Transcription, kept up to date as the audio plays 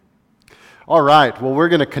All right, well, we're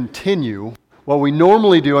going to continue what we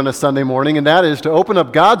normally do on a Sunday morning, and that is to open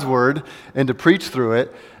up God's Word and to preach through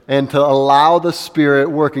it and to allow the Spirit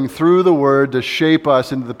working through the Word to shape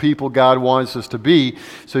us into the people God wants us to be.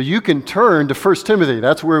 So you can turn to 1 Timothy.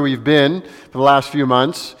 That's where we've been for the last few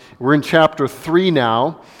months. We're in chapter 3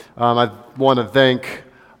 now. I want to thank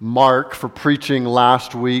Mark for preaching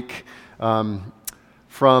last week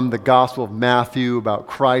from the Gospel of Matthew about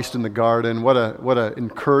Christ in the garden. What a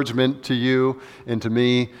encouragement to you and to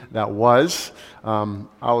me that was. I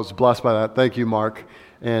was blessed by that. Thank you, Mark.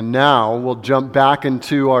 And now we'll jump back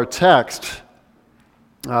into our text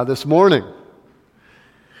this morning.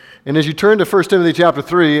 And as you turn to 1 Timothy chapter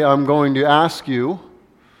 3, I'm going to ask you,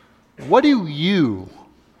 what do you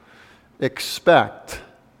expect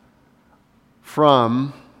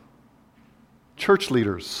from church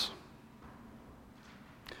leaders?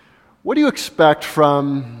 What do you expect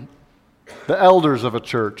from the elders of a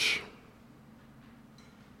church?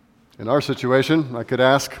 In our situation, I could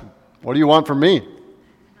ask, what do you want from me?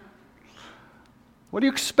 What do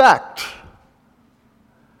you expect?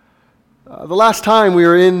 The last time we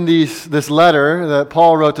were in this letter that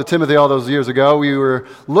Paul wrote to Timothy all those years ago, we were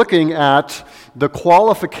looking at the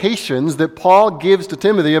qualifications that Paul gives to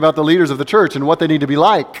Timothy about the leaders of the church and what they need to be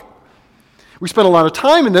like. We spent a lot of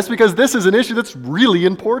time in this because this is an issue that's really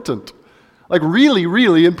important. Like really,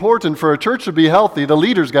 really important for a church to be healthy. The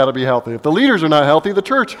leaders got to be healthy. If the leaders are not healthy, the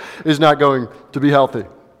church is not going to be healthy.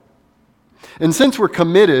 And since we're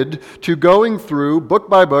committed to going through book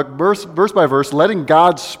by book, verse by verse, letting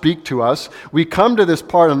God speak to us, we come to this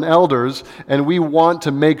part on elders, and we want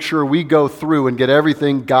to make sure we go through and get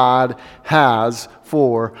everything God has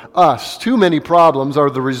for us. Too many problems are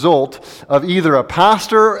the result of either a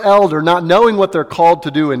pastor or elder not knowing what they're called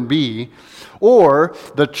to do and be, or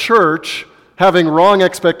the church having wrong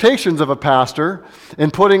expectations of a pastor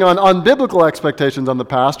and putting on unbiblical expectations on the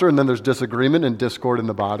pastor, and then there's disagreement and discord in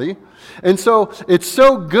the body. And so it's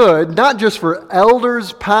so good, not just for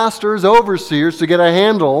elders, pastors, overseers to get a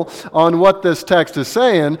handle on what this text is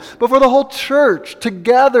saying, but for the whole church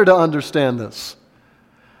together to understand this.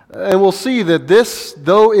 And we'll see that this,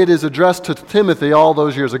 though it is addressed to Timothy all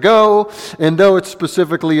those years ago, and though it's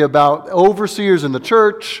specifically about overseers in the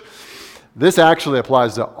church, this actually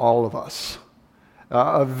applies to all of us.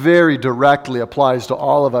 Very directly applies to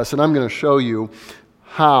all of us, and I'm going to show you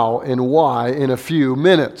how and why in a few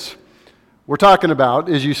minutes. We're talking about,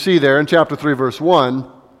 as you see there in chapter 3, verse 1,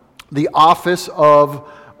 the office of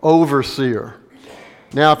overseer.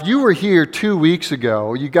 Now, if you were here 2 weeks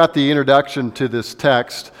ago, you got the introduction to this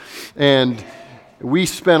text, and we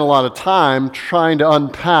spent a lot of time trying to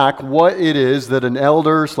unpack what it is that an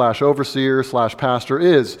elder / overseer / pastor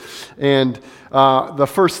is. And the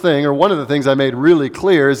first thing, or one of the things I made really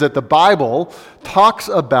clear, is that the Bible talks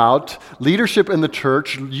about leadership in the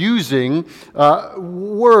church using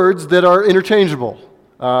words that are interchangeable.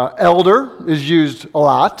 Elder is used a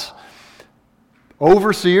lot.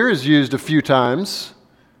 Overseer is used a few times.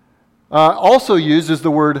 Also used is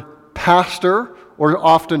the word pastor, or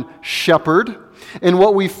often shepherd. And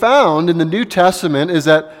what we found in the New Testament is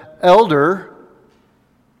that elder,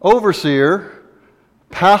 overseer,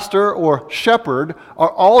 pastor, or shepherd are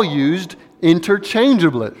all used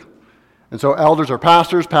interchangeably. And so elders are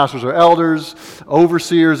pastors are elders,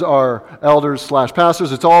 overseers are elders /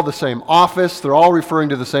 pastors. It's all the same office. They're all referring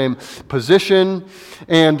to the same position.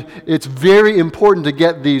 And it's very important to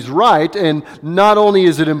get these right. And not only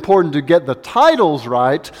is it important to get the titles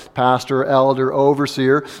right, pastor, elder,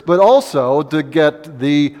 overseer, but also to get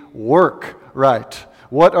the work right.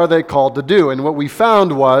 What are they called to do? And what we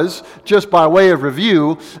found was, just by way of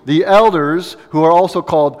review, the elders, who are also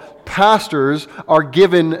called pastors, are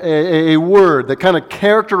given a word that kind of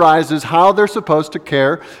characterizes how they're supposed to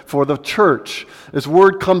care for the church. This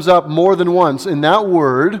word comes up more than once, and that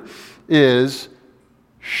word is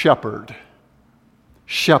shepherd.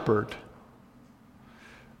 Shepherd.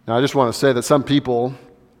 Now, I just want to say that some people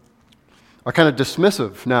are kind of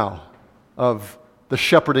dismissive now of the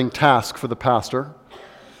shepherding task for the pastor.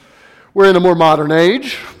 We're in a more modern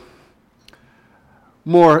age,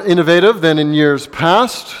 more innovative than in years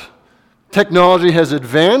past. Technology has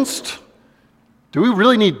advanced. Do we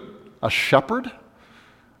really need a shepherd?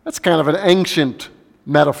 That's kind of an ancient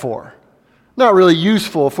metaphor. Not really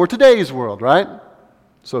useful for today's world, right?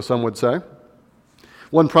 So some would say.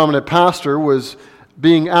 One prominent pastor was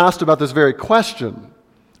being asked about this very question,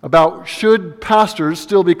 about should pastors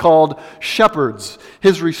still be called shepherds.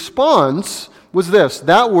 His response was this: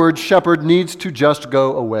 that word shepherd needs to just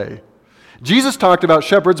go away. Jesus talked about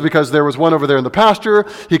shepherds because there was one over there in the pasture.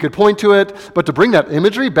 He could point to it. But to bring that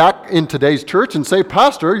imagery back in today's church and say,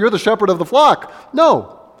 Pastor, you're the shepherd of the flock.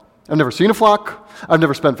 No. I've never seen a flock. I've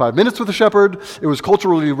never spent 5 minutes with a shepherd. It was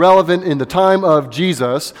culturally relevant in the time of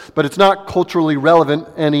Jesus, but it's not culturally relevant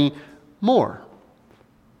anymore.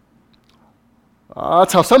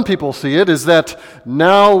 That's how some people see it, is that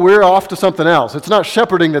now we're off to something else. It's not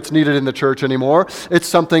shepherding that's needed in the church anymore. It's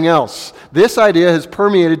something else. This idea has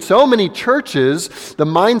permeated so many churches, the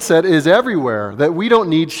mindset is everywhere, that we don't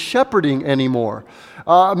need shepherding anymore.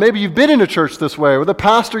 Maybe you've been in a church this way, with a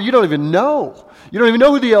pastor you don't even know. You don't even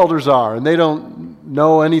know who the elders are, and they don't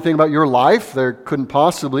know anything about your life. They couldn't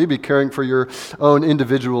possibly be caring for your own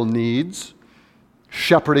individual needs,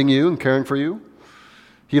 shepherding you and caring for you.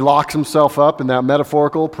 He locks himself up in that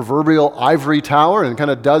metaphorical, proverbial ivory tower and kind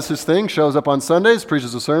of does his thing, shows up on Sundays,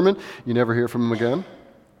 preaches a sermon. You never hear from him again.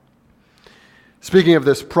 Speaking of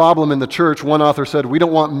this problem in the church, one author said, we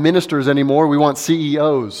don't want ministers anymore, we want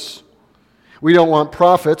CEOs. We don't want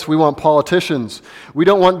prophets, we want politicians. We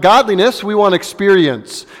don't want godliness, we want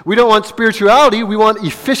experience. We don't want spirituality, we want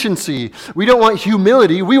efficiency. We don't want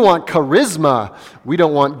humility, we want charisma. We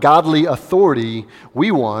don't want godly authority,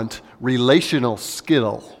 we want relational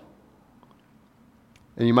skill.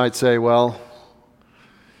 And you might say, well,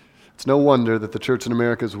 it's no wonder that the church in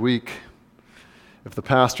America is weak if the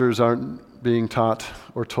pastors aren't being taught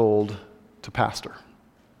or told to pastor,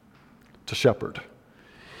 to shepherd.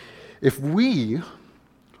 If we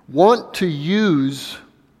want to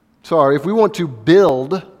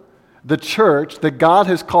build the church that God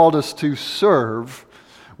has called us to serve,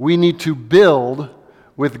 we need to build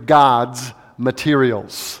with God's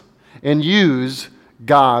materials and use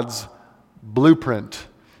God's blueprint.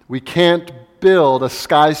 We can't build a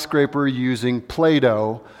skyscraper using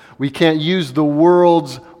Play-Doh. We can't use the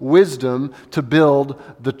world's wisdom to build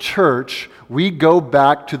the church. We go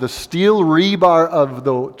back to the steel rebar of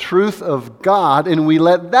the truth of God, and we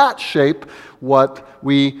let that shape what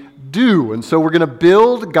we do. And so we're going to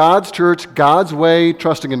build God's church, God's way,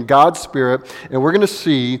 trusting in God's Spirit, and we're going to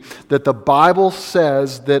see that the Bible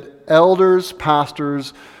says that elders,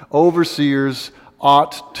 pastors, overseers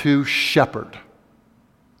ought to shepherd.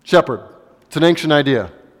 Shepherd. It's an ancient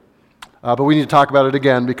idea. But we need to talk about it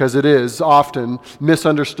again because it is often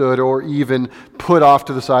misunderstood or even put off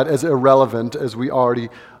to the side as irrelevant, as we already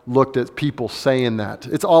looked at people saying that.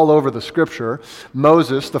 It's all over the Scripture.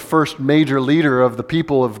 Moses, the first major leader of the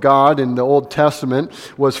people of God in the Old Testament,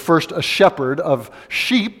 was first a shepherd of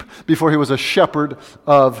sheep before he was a shepherd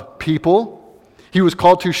of people. He was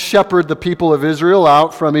called to shepherd the people of Israel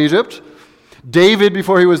out from Egypt. David,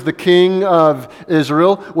 before he was the king of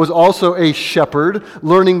Israel, was also a shepherd,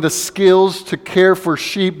 learning the skills to care for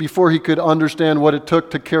sheep before he could understand what it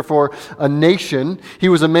took to care for a nation. He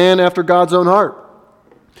was a man after God's own heart.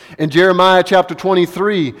 In Jeremiah chapter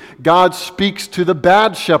 23, God speaks to the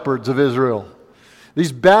bad shepherds of Israel.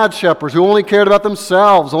 These bad shepherds who only cared about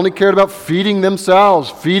themselves, only cared about feeding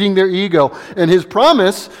themselves, feeding their ego. And his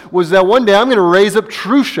promise was that one day I'm going to raise up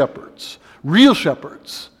true shepherds, real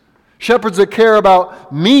shepherds. Shepherds that care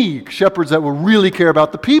about me, shepherds that will really care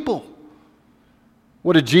about the people.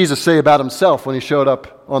 What did Jesus say about himself when he showed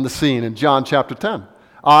up on the scene in John chapter 10?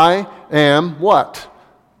 I am what?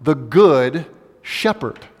 The good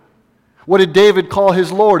shepherd. What did David call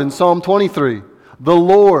his Lord in Psalm 23? The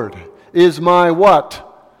Lord is my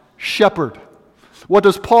what? Shepherd. What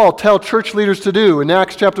does Paul tell church leaders to do in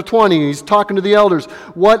Acts chapter 20? He's talking to the elders.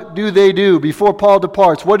 What do they do before Paul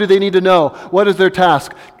departs? What do they need to know? What is their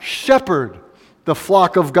task? Shepherd the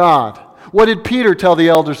flock of God. What did Peter tell the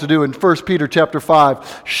elders to do in 1 Peter chapter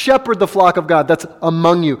 5? Shepherd the flock of God that's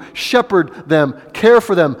among you. Shepherd them. Care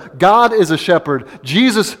for them. God is a shepherd.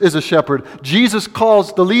 Jesus is a shepherd. Jesus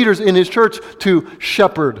calls the leaders in his church to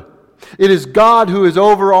shepherd. It is God who is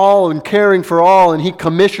over all and caring for all, and he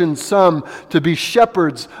commissions some to be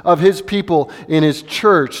shepherds of his people in his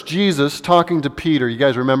church. Jesus talking to Peter. You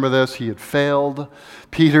guys remember this? He had failed.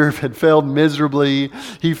 Peter had failed miserably.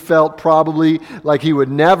 He felt probably like he would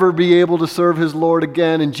never be able to serve his Lord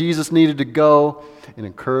again, and Jesus needed to go and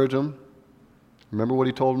encourage him. Remember what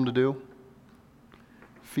he told him to do?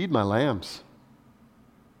 Feed my lambs.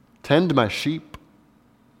 Tend my sheep.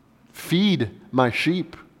 Feed my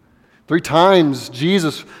sheep. 3 times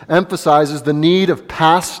Jesus emphasizes the need of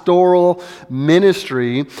pastoral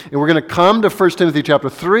ministry. And we're going to come to 1 Timothy chapter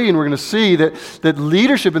 3, and we're going to see that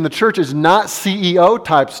leadership in the church is not CEO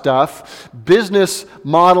type stuff, business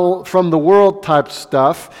model from the world type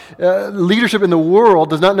stuff. Leadership in the world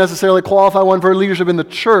does not necessarily qualify one for leadership in the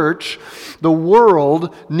church. The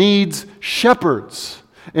world needs shepherds,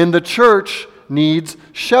 and the church needs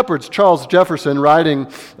shepherds. Charles Jefferson, writing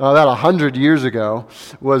about 100 years ago,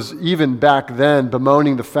 was even back then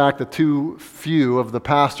bemoaning the fact that too few of the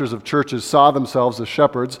pastors of churches saw themselves as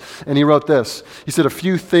shepherds. And he wrote this. He said, "A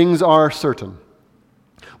few things are certain.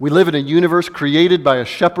 We live in a universe created by a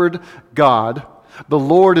shepherd God. The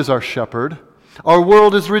Lord is our shepherd. Our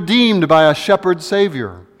world is redeemed by a shepherd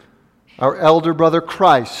Savior. Our elder brother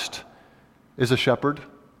Christ is a shepherd.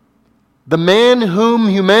 The man whom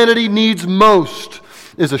humanity needs most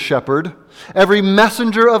is a shepherd. Every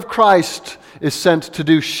messenger of Christ is sent to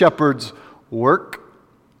do shepherd's work,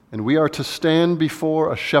 and we are to stand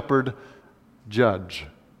before a shepherd judge."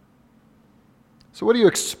 So what do you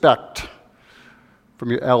expect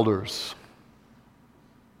from your elders,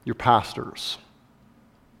 your pastors,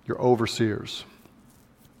 your overseers?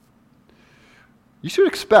 You should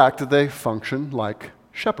expect that they function like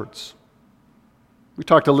shepherds. We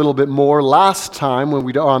talked a little bit more last time when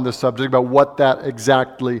we were on this subject about what that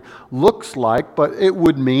exactly looks like, but it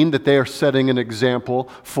would mean that they are setting an example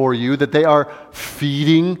for you, that they are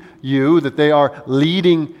feeding you, that they are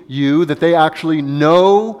leading you, that they actually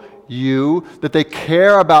know you, that they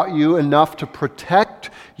care about you enough to protect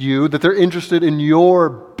you, that they're interested in your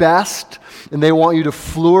best, and they want you to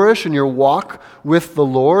flourish in your walk with the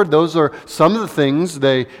Lord. Those are some of the things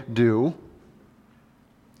they do.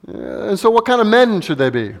 And so what kind of men should they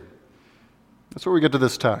be? That's where we get to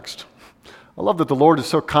this text. I love that the Lord is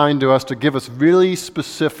so kind to us to give us really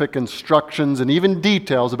specific instructions and even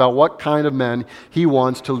details about what kind of men He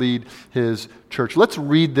wants to lead His church. Let's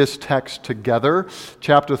read this text together,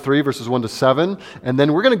 chapter 3, verses 1 to 7, and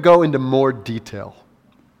then we're going to go into more detail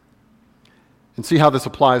and see how this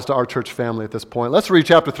applies to our church family at this point. Let's read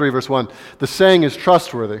chapter 3, verse 1. "The saying is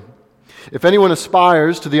trustworthy. If anyone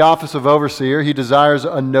aspires to the office of overseer, he desires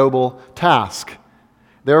a noble task.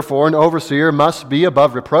 Therefore, an overseer must be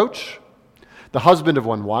above reproach, the husband of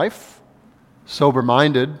one wife,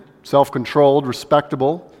 sober-minded, self-controlled,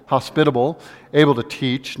 respectable, hospitable, able to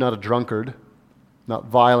teach, not a drunkard, not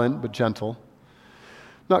violent but gentle,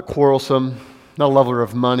 not quarrelsome, not a lover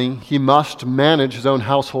of money. He must manage his own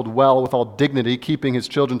household well with all dignity, keeping his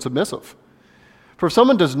children submissive. For if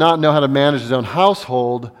someone does not know how to manage his own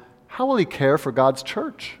household, how will he care for God's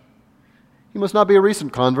church? He must not be a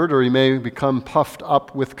recent convert, or he may become puffed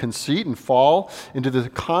up with conceit and fall into the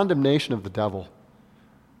condemnation of the devil.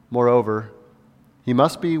 Moreover, he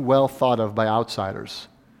must be well thought of by outsiders,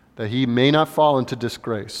 that he may not fall into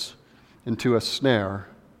disgrace, into a snare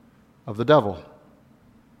of the devil."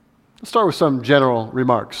 Let's start with some general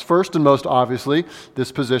remarks. First and most obviously,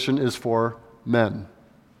 this position is for men.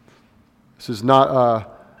 This is not a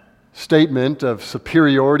statement of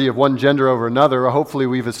superiority of one gender over another. Hopefully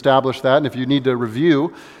we've established that, and if you need to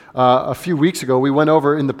review, a few weeks ago we went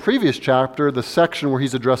over in the previous chapter the section where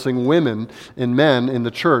he's addressing women and men in the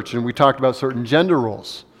church, and we talked about certain gender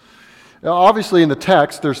roles. Now, obviously in the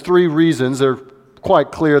text there's three reasons. They're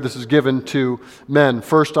quite clear this is given to men.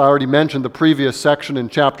 First, I already mentioned the previous section in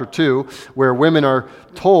chapter 2 where women are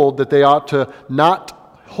told that they ought to not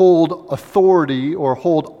hold authority or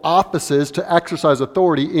hold offices to exercise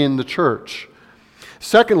authority in the church.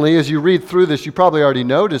 Secondly, as you read through this, you probably already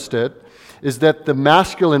noticed it, is that the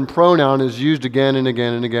masculine pronoun is used again and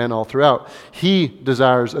again and again all throughout. He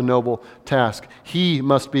desires a noble task. He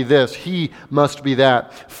must be this. He must be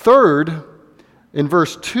that. Third, in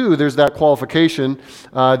verse 2, there's that qualification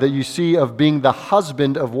that you see of being the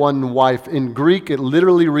husband of one wife. In Greek, it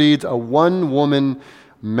literally reads a one-woman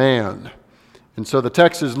man. And so the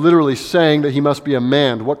text is literally saying that he must be a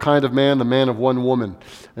man. What kind of man? The man of one woman.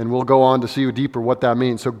 And we'll go on to see deeper what that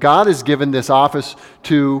means. So God has given this office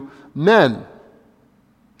to men.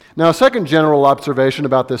 Now, a second general observation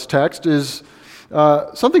about this text is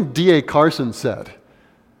something D.A. Carson said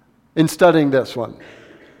in studying this one.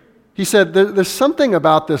 He said, there's something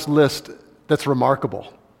about this list that's remarkable.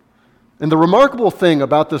 And the remarkable thing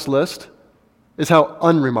about this list is how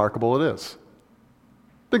unremarkable it is.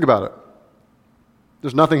 Think about it.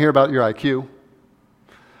 There's nothing here about your IQ.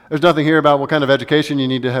 There's nothing here about what kind of education you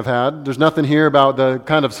need to have had. There's nothing here about the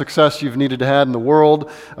kind of success you've needed to have in the world,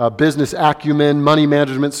 business acumen, money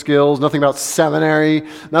management skills, nothing about seminary,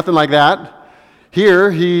 nothing like that.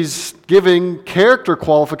 Here, he's giving character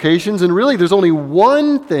qualifications, and really there's only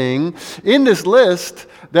one thing in this list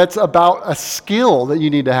that's about a skill that you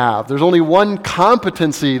need to have. There's only one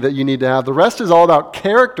competency that you need to have. The rest is all about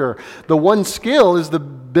character. The one skill is the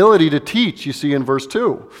ability to teach, you see in verse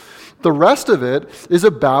 2. The rest of it is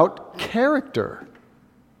about character.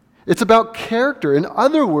 It's about character. In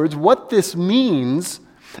other words, what this means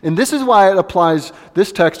And this is why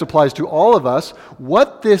this text applies to all of us.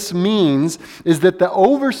 What this means is that the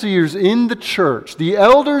overseers in the church, the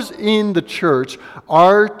elders in the church,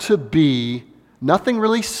 are to be nothing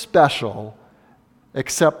really special,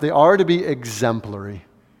 except they are to be exemplary.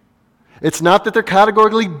 It's not that they're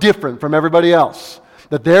categorically different from everybody else,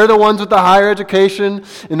 that they're the ones with the higher education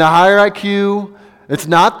and the higher IQ. It's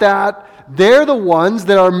not that. They're the ones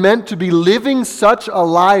that are meant to be living such a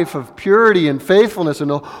life of purity and faithfulness and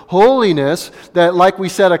holiness that, like we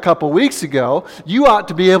said a couple weeks ago, you ought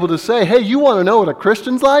to be able to say, hey, you want to know what a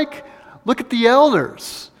Christian's like? Look at the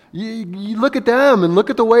elders. You look at them and look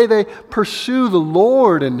at the way they pursue the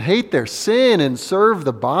Lord and hate their sin and serve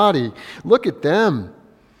the body. Look at them.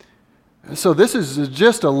 So this is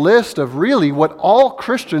just a list of really what all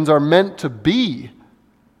Christians are meant to be.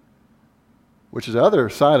 Which is the other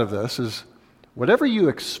side of this, is whatever you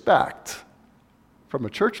expect from a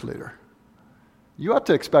church leader, you ought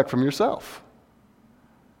to expect from yourself.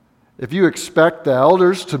 If you expect the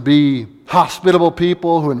elders to be hospitable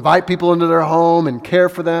people who invite people into their home and care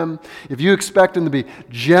for them, if you expect them to be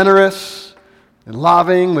generous and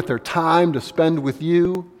loving with their time to spend with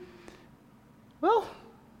you, well,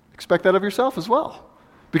 expect that of yourself as well.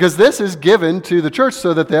 Because this is given to the church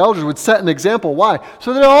so that the elders would set an example. Why?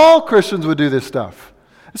 So that all Christians would do this stuff.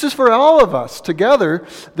 This is for all of us together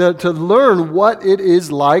to learn what it is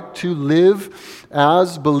like to live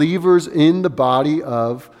as believers in the body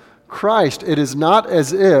of Christ. It is not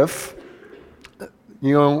as if,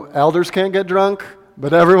 elders can't get drunk,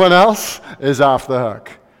 but everyone else is off the hook.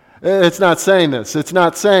 It's not saying this. It's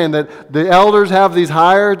not saying that the elders have these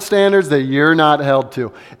higher standards that you're not held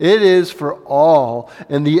to. It is for all,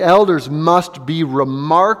 and the elders must be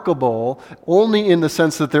remarkable only in the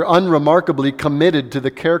sense that they're unremarkably committed to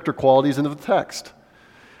the character qualities in the text.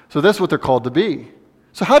 So that's what they're called to be.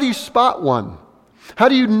 So how do you spot one? How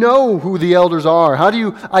do you know who the elders are? How do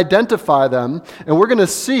you identify them? And we're going to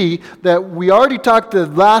see that we already talked the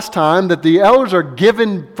last time that the elders are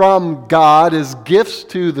given from God as gifts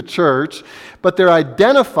to the church, but they're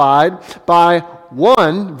identified by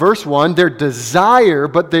verse 1, their desire,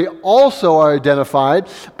 but they also are identified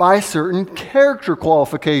by certain character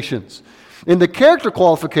qualifications. And the character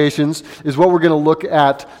qualifications is what we're going to look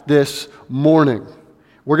at this morning.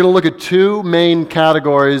 We're going to look at two main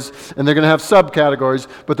categories, and they're going to have subcategories,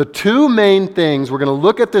 but the two main things we're going to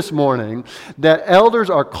look at this morning that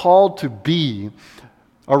elders are called to be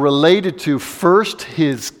are related to, first,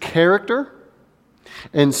 his character,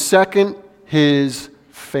 and second, his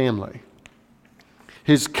family.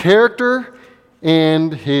 His character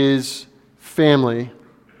and his family.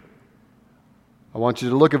 I want you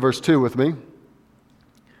to look at verse 2 with me.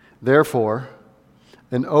 Therefore,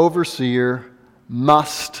 an overseer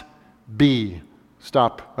must be.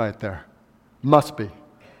 Stop right there. Must be.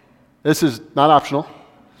 This is not optional.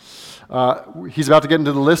 He's about to get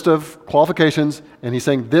into the list of qualifications, and he's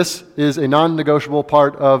saying this is a non-negotiable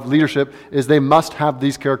part of leadership, is they must have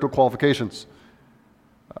these character qualifications.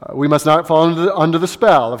 We must not fall under the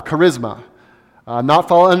spell of charisma, not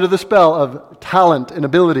fall under the spell of talent and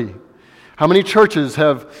ability. How many churches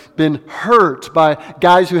have been hurt by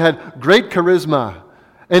guys who had great charisma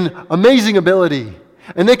and amazing ability,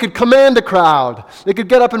 and they could command a crowd. They could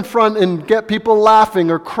get up in front and get people laughing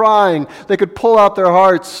or crying. They could pull out their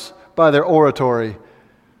hearts by their oratory.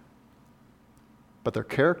 But their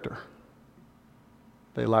character,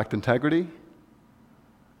 they lacked integrity.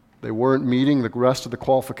 They weren't meeting the rest of the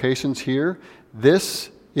qualifications here.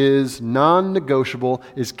 This is non-negotiable,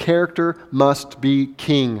 is character must be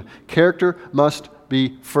king. Character must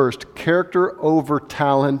be first. Character over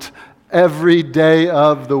talent every day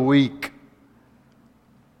of the week.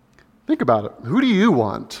 Think about it. Who do you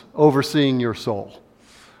want overseeing your soul?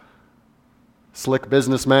 Slick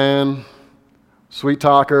businessman, sweet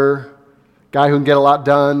talker, guy who can get a lot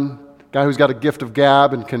done, guy who's got a gift of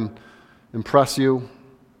gab and can impress you.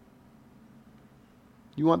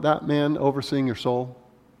 You want that man overseeing your soul?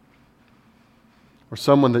 Or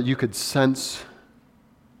someone that you could sense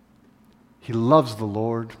he loves the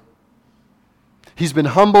Lord. He's been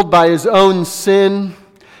humbled by his own sin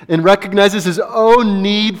and recognizes his own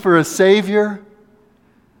need for a Savior.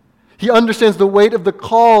 He understands the weight of the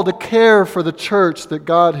call to care for the church that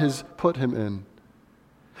God has put him in.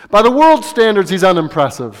 By the world's standards, he's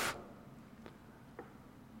unimpressive.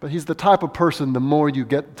 But he's the type of person, the more you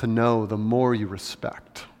get to know, the more you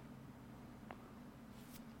respect.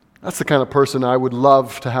 That's the kind of person I would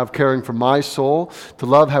love to have caring for my soul,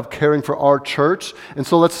 to have caring for our church. And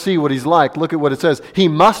so let's see what he's like. Look at what it says. He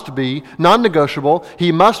must be non-negotiable.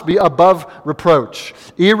 He must be above reproach,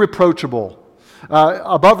 irreproachable.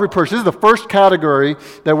 Above reproach. This is the first category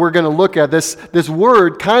that we're going to look at. This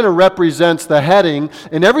word kind of represents the heading,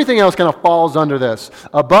 and everything else kind of falls under this.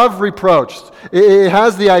 Above reproach. It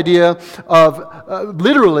has the idea of,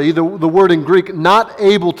 literally, the word in Greek, not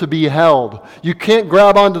able to be held. You can't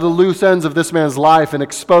grab onto the loose ends of this man's life and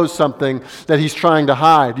expose something that he's trying to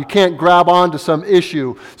hide. You can't grab onto some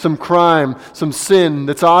issue, some crime, some sin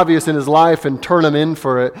that's obvious in his life and turn him in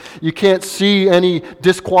for it. You can't see any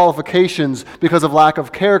disqualifications because of lack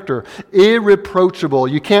of character. Irreproachable.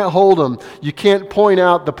 You can't hold him. You can't point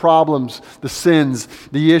out the problems, the sins,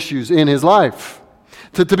 the issues in his life.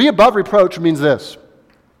 To be above reproach means this,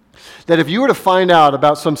 that if you were to find out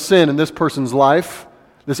about some sin in this person's life,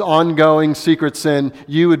 this ongoing secret sin,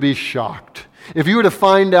 you would be shocked. If you were to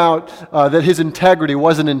find out that his integrity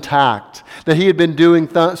wasn't intact, that he had been doing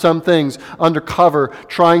some things undercover,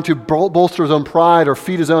 trying to bolster his own pride or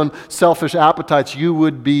feed his own selfish appetites, you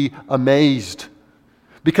would be amazed.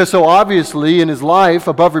 Because so obviously in his life,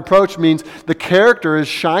 above reproach means the character is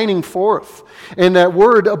shining forth. And that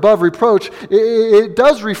word above reproach, it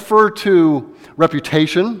does refer to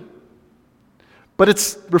reputation, but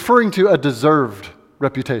it's referring to a deserved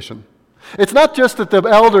reputation. It's not just that the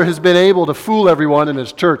elder has been able to fool everyone in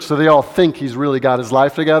his church so they all think he's really got his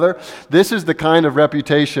life together. This is the kind of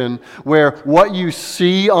reputation where what you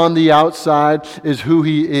see on the outside is who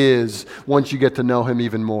he is once you get to know him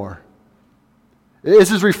even more.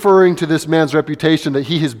 This is referring to this man's reputation that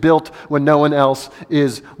he has built when no one else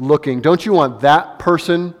is looking. Don't you want that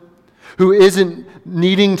person who isn't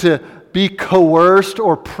needing to be coerced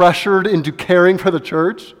or pressured into caring for the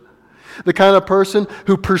church? The kind of person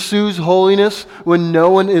who pursues holiness when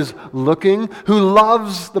no one is looking, who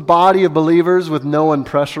loves the body of believers with no one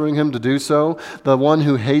pressuring him to do so, the one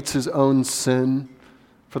who hates his own sin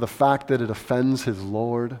for the fact that it offends his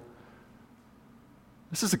Lord.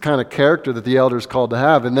 This is the kind of character that the elder is called to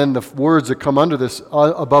have. And then the words that come under this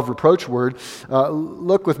above reproach word,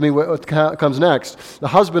 look with me what comes next. The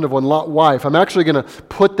husband of one wife. I'm actually going to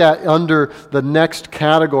put that under the next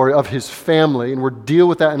category of his family, and we'll deal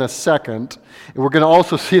with that in a second. And we're going to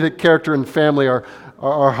also see that character and family are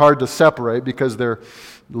hard to separate because they're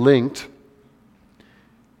linked.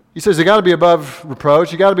 He says you got to be above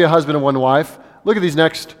reproach. You got to be a husband of one wife. Look at these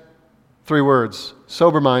next three words.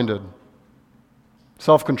 Sober-minded.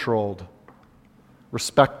 Self-controlled,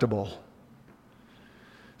 respectable,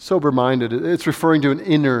 sober-minded. It's referring to an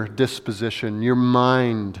inner disposition, your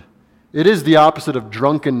mind. It is the opposite of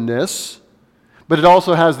drunkenness, but it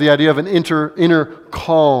also has the idea of an inner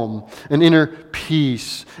calm, an inner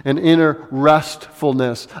peace, an inner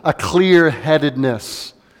restfulness, a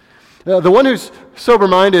clear-headedness. The one who's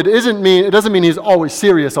sober-minded doesn't mean he's always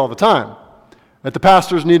serious all the time. That the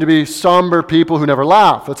pastors need to be somber people who never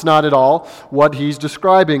laugh. That's not at all what he's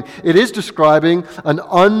describing. It is describing an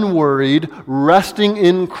unworried, resting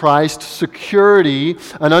in Christ security,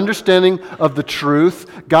 an understanding of the truth.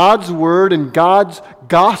 God's word and God's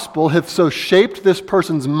gospel have so shaped this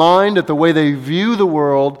person's mind that the way they view the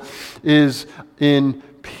world is in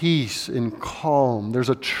peace, in calm. There's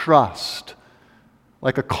a trust,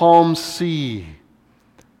 like a calm sea.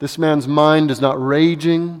 This man's mind is not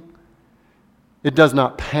raging. It does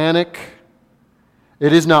not panic.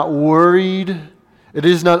 It is not worried. It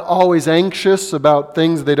is not always anxious about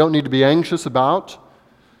things they don't need to be anxious about.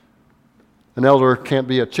 An elder can't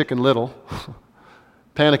be a Chicken Little,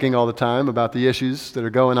 panicking all the time about the issues that are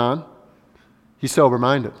going on. He's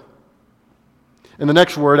sober-minded. And the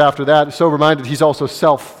next word after that, sober-minded, he's also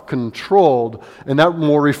self-controlled. And that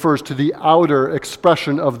more refers to the outer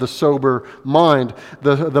expression of the sober mind.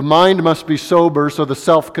 The mind must be sober so the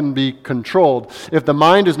self can be controlled. If the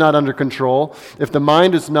mind is not under control, if the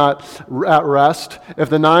mind is not at rest,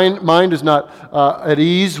 if the mind is not at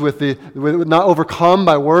ease not overcome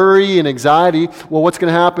by worry and anxiety, well, what's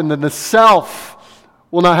going to happen? Then the self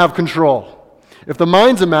will not have control. If the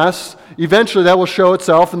mind's a mess, eventually that will show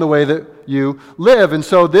itself in the way that you live. And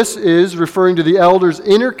so this is referring to the elder's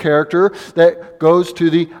inner character that goes to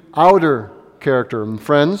the outer character. And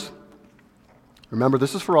friends, remember,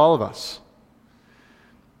 this is for all of us.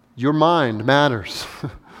 Your mind matters.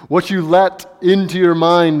 What you let into your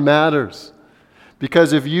mind matters.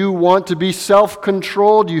 Because if you want to be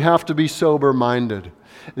self-controlled, you have to be sober-minded.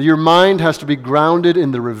 Your mind has to be grounded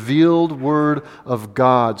in the revealed Word of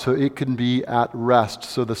God so it can be at rest,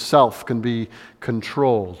 so the self can be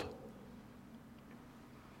controlled.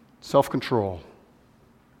 Self-control.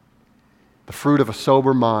 The fruit of a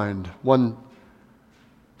sober mind. One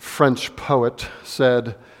French poet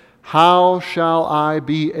said, "How shall I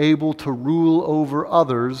be able to rule over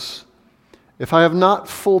others if I have not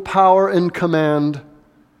full power and command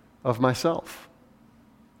of myself?"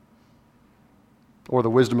 Or the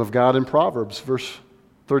wisdom of God in Proverbs, verse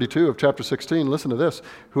 32 of chapter 16. Listen to this.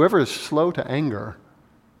 Whoever is slow to anger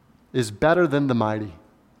is better than the mighty.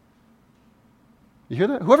 You hear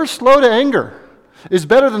that? Whoever's slow to anger is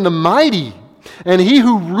better than the mighty. And he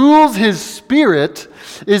who rules his spirit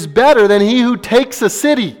is better than he who takes a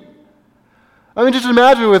city. I mean, just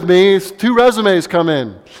imagine with me, 2 resumes come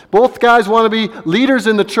in. Both guys want to be leaders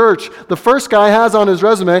in the church. The first guy has on his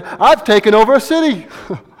resume, I've taken over a city.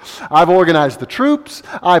 I've organized the troops.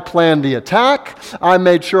 I planned the attack. I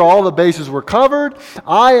made sure all the bases were covered.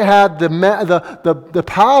 I had the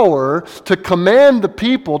power to command the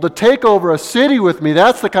people to take over a city with me.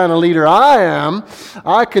 That's the kind of leader I am.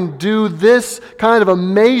 I can do this kind of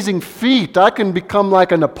amazing feat. I can become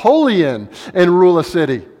like a Napoleon and rule a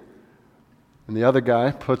city. And the other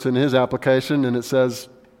guy puts in his application and it says,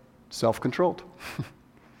 self-controlled.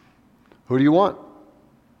 Who do you want?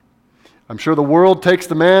 I'm sure the world takes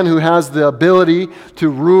the man who has the ability to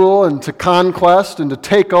rule and to conquest and to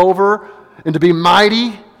take over and to be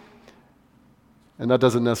mighty. And that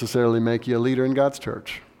doesn't necessarily make you a leader in God's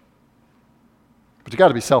church. But you got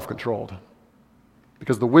to be self-controlled.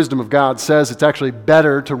 Because the wisdom of God says it's actually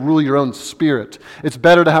better to rule your own spirit. It's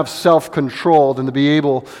better to have self-control than to be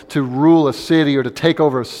able to rule a city or to take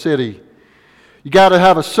over a city. You got to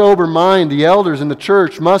have a sober mind. The elders in the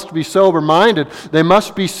church must be sober-minded. They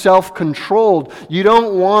must be self-controlled. You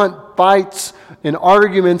don't want fights and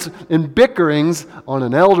arguments and bickerings on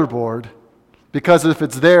an elder board, because if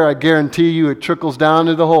it's there, I guarantee you it trickles down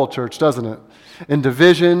to the whole church, doesn't it? And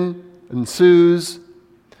division ensues,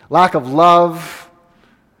 lack of love.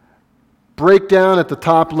 Breakdown at the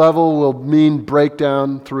top level will mean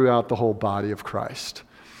breakdown throughout the whole body of Christ.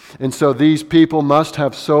 And so these people must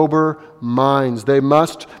have sober minds. They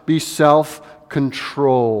must be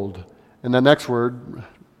self-controlled. And the next word,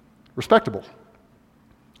 respectable.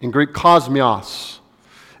 In Greek, kosmios.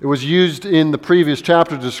 It was used in the previous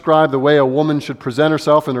chapter to describe the way a woman should present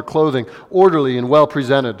herself in her clothing, orderly and well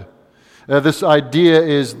presented. This idea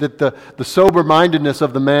is that the sober-mindedness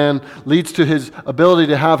of the man leads to his ability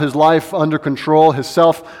to have his life under control, his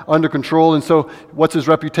self under control. And so what's his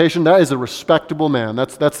reputation? That is a respectable man.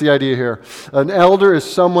 That's the idea here. An elder is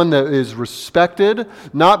someone that is respected,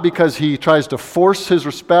 not because he tries to force his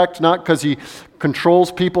respect, not because he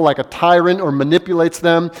controls people like a tyrant or manipulates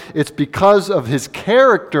them. It's because of his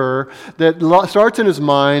character that starts in his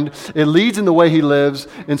mind, it leads in the way he lives,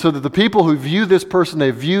 and so that the people who view this person, they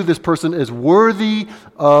view this person as worthy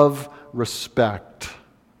of respect.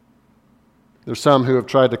 There's some who have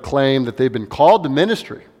tried to claim that they've been called to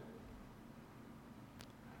ministry,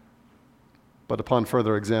 but upon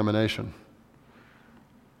further examination,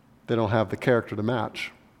 they don't have the character to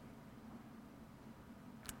match.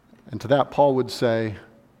 And to that, Paul would say,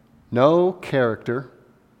 no character,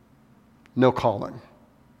 no calling.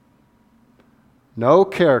 No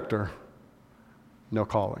character, no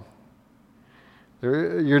calling.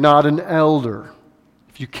 You're not an elder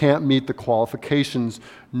if you can't meet the qualifications,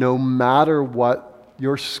 no matter what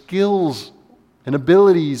your skills and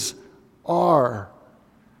abilities are.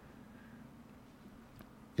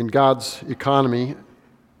 In God's economy,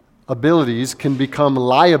 abilities can become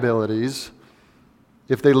liabilities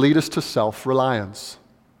if they lead us to self-reliance.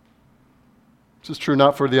 This is true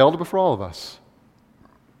not for the elder, but for all of us.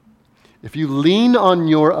 If you lean on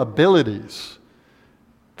your abilities,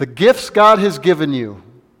 the gifts God has given you,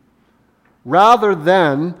 rather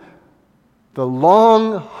than the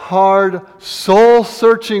long, hard,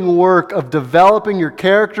 soul-searching work of developing your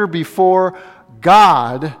character before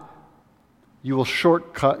God, you will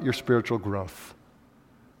shortcut your spiritual growth.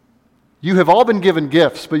 You have all been given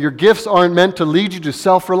gifts, but your gifts aren't meant to lead you to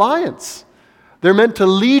self-reliance. They're meant to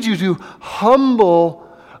lead you to humble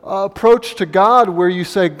approach to God, where you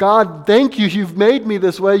say, God, thank you, you've made me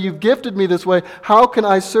this way, you've gifted me this way, how can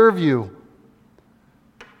I serve you?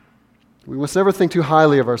 We must never think too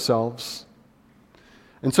highly of ourselves.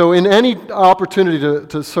 And so in any opportunity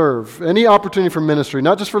to serve, any opportunity for ministry,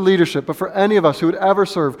 not just for leadership, but for any of us who would ever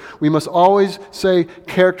serve, we must always say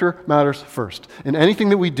character matters first. In anything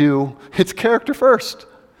that we do, it's character first.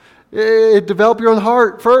 Develop your own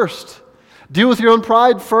heart first. Deal with your own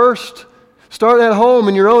pride first. Start at home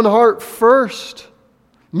in your own heart first.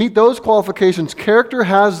 Meet those qualifications. Character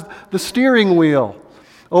has the steering wheel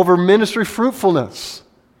over ministry fruitfulness.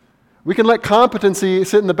 We can let competency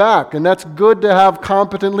sit in the back, and that's good to have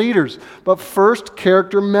competent leaders. But first,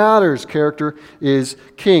 character matters. Character is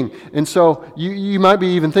king. And so you might be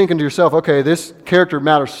even thinking to yourself, okay, this character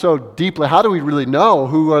matters so deeply. How do we really know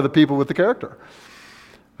who are the people with the character?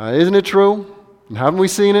 Isn't it true? And haven't we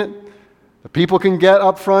seen it? The people can get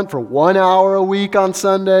up front for 1 hour a week on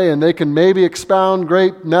Sunday, and they can maybe expound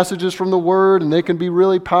great messages from the Word, and they can be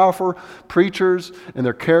really powerful preachers, and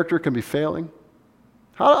their character can be failing.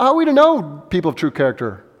 How are we to know people of true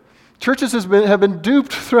character? Churches have been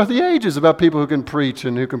duped throughout the ages about people who can preach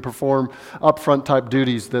and who can perform upfront type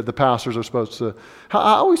duties that the pastors are supposed to. How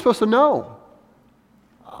are we supposed to know?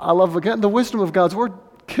 I love, again, the wisdom of God's Word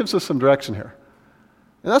gives us some direction here.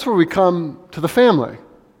 And that's where we come to the family.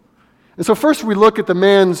 And so first we look at the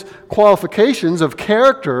man's qualifications of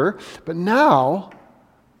character, but now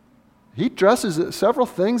he addresses several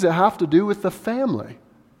things that have to do with the family.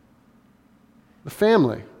 The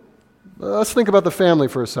family. Let's think about the family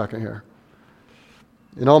for a second here.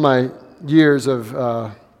 In all my years of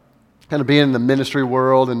kind of being in the ministry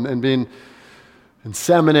world and being in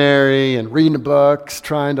seminary and reading the books,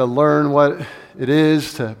 trying to learn what it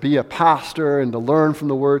is to be a pastor and to learn from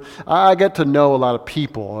the Word, I get to know a lot of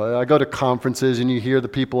people. I go to conferences and you hear the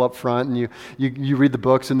people up front and you read the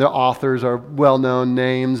books and the authors are well-known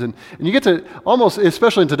names. And you get to almost,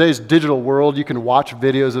 especially in today's digital world, you can watch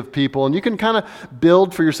videos of people and you can kind of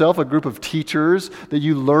build for yourself a group of teachers that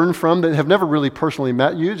you learn from that have never really personally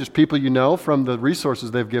met you, just people you know from the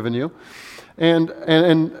resources they've given you. And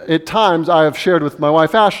at times I have shared with my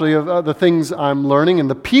wife Ashley of the things I'm learning and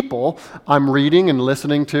the people I'm reading and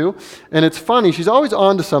listening to. And it's funny, she's always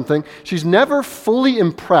on to something. She's never fully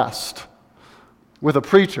impressed with a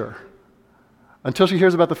preacher until she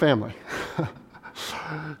hears about the family.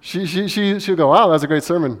 She'll go, wow, that's a great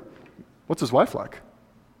sermon. What's his wife like?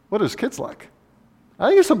 What are his kids like? I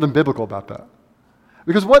think there's something biblical about that.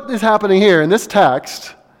 Because what is happening here in this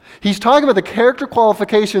text, he's talking about the character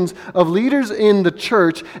qualifications of leaders in the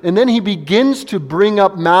church, and then he begins to bring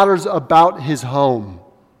up matters about his home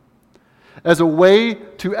as a way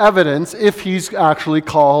to evidence if he's actually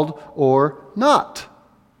called or not.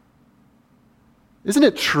 Isn't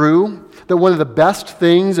it true that one of the best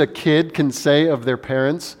things a kid can say of their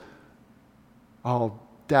parents? Oh,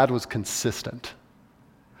 Dad was consistent.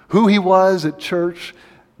 Who he was at church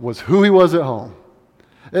was who he was at home.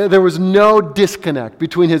 There was no disconnect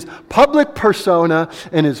between his public persona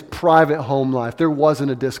and his private home life. There wasn't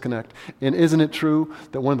a disconnect. And isn't it true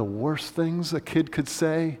that one of the worst things a kid could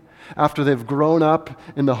say after they've grown up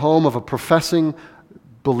in the home of a professing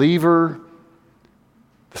believer,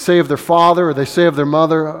 they say of their father or they say of their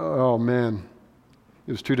mother, oh man,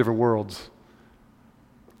 it was two different worlds.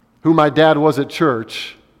 Who my dad was at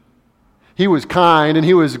church, he was kind and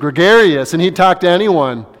he was gregarious and he'd talk to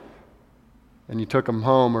anyone. And you took him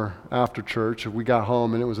home or after church, or we got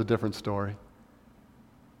home and it was a different story.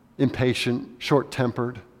 Impatient,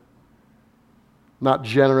 short-tempered, not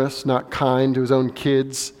generous, not kind to his own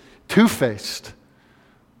kids, two-faced,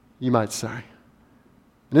 you might say.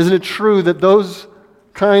 And isn't it true that those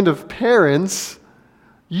kind of parents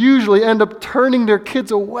usually end up turning their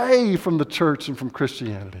kids away from the church and from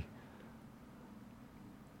Christianity?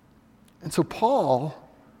 And so Paul,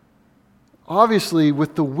 obviously,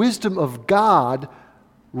 with the wisdom of God,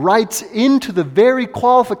 writes into the very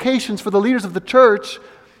qualifications for the leaders of the church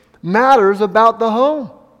matters about the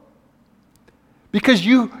home. Because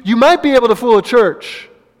you might be able to fool a church.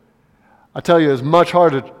 I tell you, it's much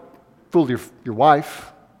harder to fool your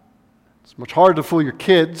wife. It's much harder to fool your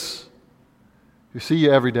kids who see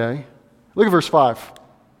you every day. Look at verse 5.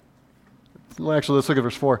 Well, actually, let's look at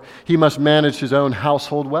verse 4. He must manage his own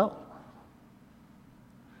household well,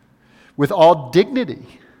 with all dignity,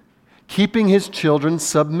 keeping his children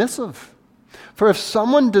submissive. For if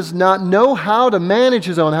someone does not know how to manage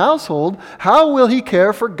his own household, how will he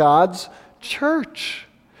care for God's church?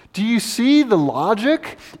 Do you see the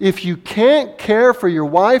logic? If you can't care for your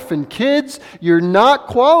wife and kids, you're not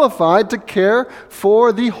qualified to care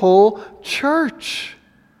for the whole church.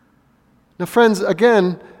 Now, friends,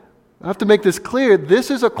 again, I have to make this clear.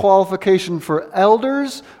 This is a qualification for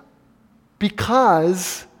elders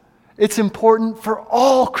because it's important for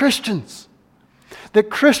all Christians. That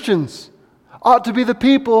Christians ought to be the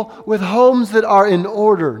people with homes that are in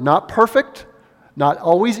order. Not perfect, not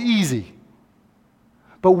always easy.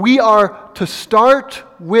 But we are to start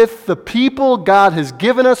with the people God has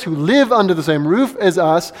given us who live under the same roof as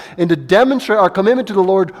us and to demonstrate our commitment to the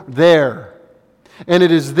Lord there. And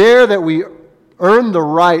it is there that we earn the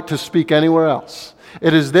right to speak anywhere else.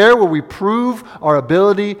 It is there where we prove our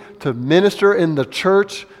ability to minister in the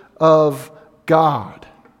church of God.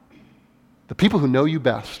 The people who know you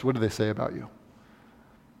best, what do they say about you?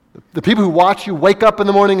 The people who watch you wake up in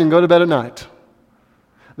the morning and go to bed at night.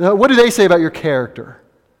 Now, what do they say about your character?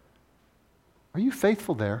 Are you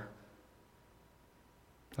faithful there?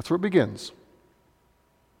 That's where it begins.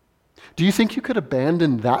 Do you think you could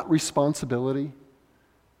abandon that responsibility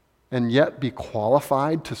and yet be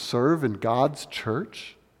qualified to serve in God's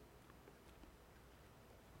church?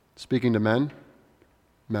 Speaking to men,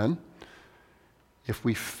 if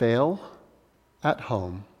we fail at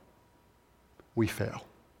home, we fail.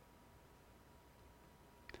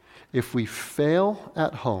 If we fail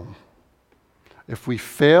at home, if we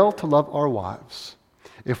fail to love our wives,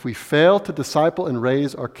 if we fail to disciple and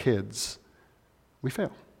raise our kids, we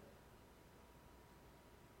fail.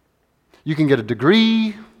 You can get a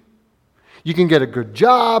degree, you can get a good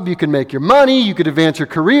job, you can make your money, you could advance your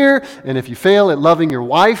career, and if you fail at loving your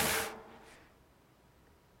wife,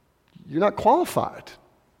 you're not qualified.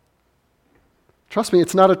 Trust me,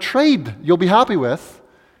 it's not a trade you'll be happy with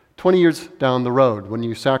 20 years down the road when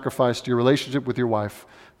you sacrificed your relationship with your wife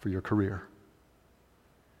for your career.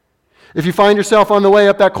 If you find yourself on the way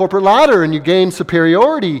up that corporate ladder and you gain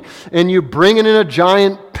superiority and you bring in a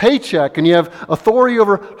giant paycheck and you have authority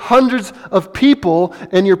over hundreds of people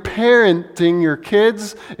and you're parenting your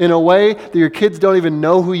kids in a way that your kids don't even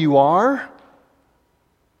know who you are,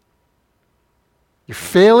 you're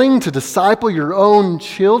failing to disciple your own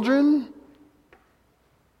children,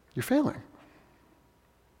 you're failing.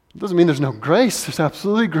 It doesn't mean there's no grace. There's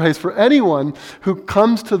absolutely grace for anyone who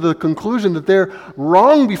comes to the conclusion that they're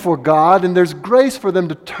wrong before God, and there's grace for them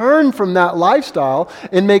to turn from that lifestyle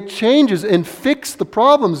and make changes and fix the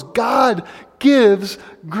problems. God gives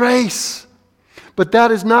grace. But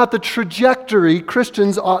that is not the trajectory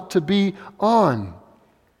Christians ought to be on.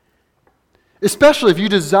 Especially if you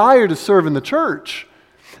desire to serve in the church.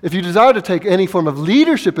 If you desire to take any form of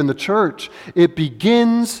leadership in the church, it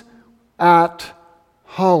begins at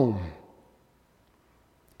home.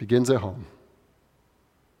 It begins at home.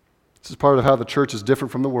 This is part of how the church is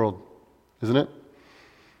different from the world, isn't it?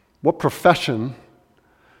 What profession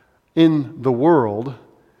in the world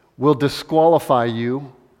will disqualify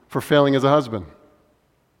you for failing as a husband?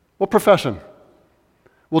 What profession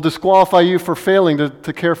will disqualify you for failing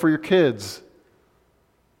to care for your kids?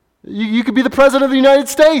 You could be the president of the United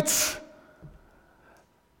States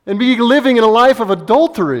and be living in a life of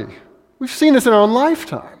adultery. We've seen this in our own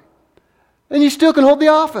lifetime. And you still can hold the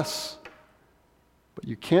office. But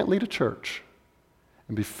you can't lead a church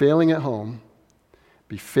and be failing at home,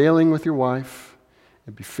 be failing with your wife,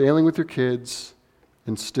 and be failing with your kids,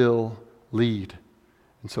 and still lead.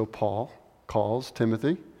 And so Paul calls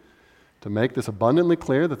Timothy to make this abundantly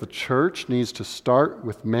clear that the church needs to start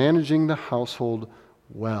with managing the household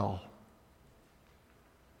well.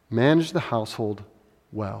 Manage the household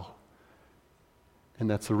well. And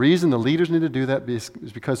that's the reason the leaders need to do that is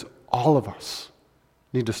because all of us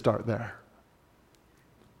need to start there.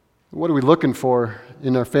 What are we looking for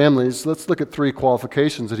in our families? Let's look at 3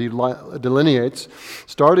 qualifications that he delineates,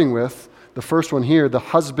 starting with the first one here, the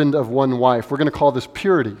husband of one wife. We're going to call this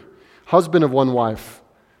purity. Husband of one wife.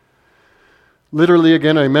 Literally,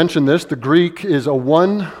 again, I mentioned this, the Greek is a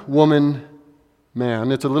one-woman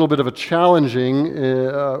man. It's a little bit of a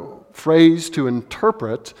challenging phrase to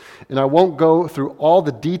interpret, and I won't go through all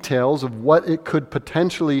the details of what it could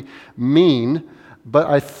potentially mean, but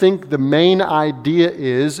I think the main idea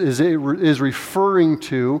is referring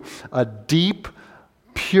to a deep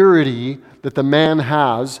purity that the man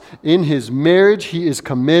has. In his marriage, he is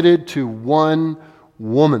committed to one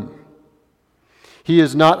woman. He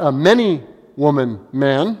is not a many-woman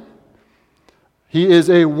man. He is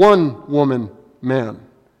a one-woman man.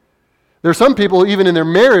 There are some people who even in their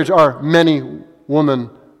marriage are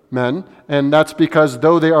many-woman men, and that's because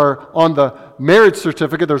though they are on the marriage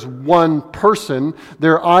certificate, there's one person,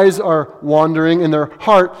 their eyes are wandering and their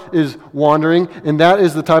heart is wandering, and that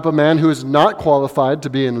is the type of man who is not qualified to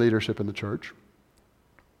be in leadership in the church.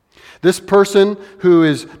 This person who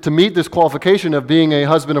is to meet this qualification of being a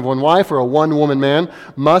husband of one wife or a one-woman man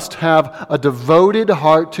must have a devoted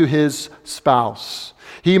heart to his spouse.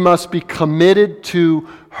 He must be committed to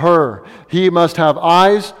her. He must have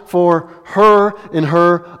eyes for her and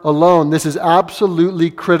her alone. This is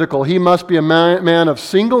absolutely critical. He must be a man of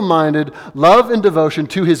single-minded love and devotion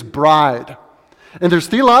to his bride. And there's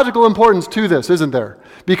theological importance to this, isn't there?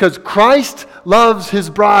 Because Christ loves his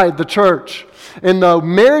bride, the church. And the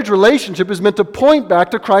marriage relationship is meant to point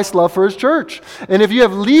back to Christ's love for his church. And if you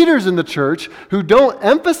have leaders in the church who don't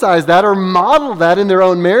emphasize that or model that in their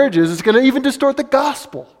own marriages, it's going to even distort the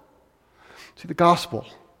gospel. See, the gospel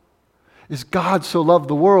is God so loved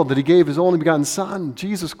the world that he gave his only begotten Son,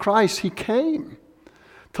 Jesus Christ. He came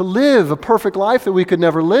to live a perfect life that we could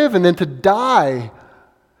never live and then to die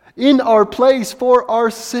in our place for our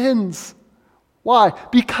sins. Why?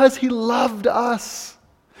 Because he loved us.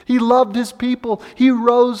 He loved his people. He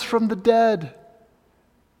rose from the dead.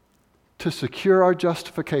 to secure our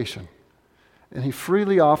justification. And he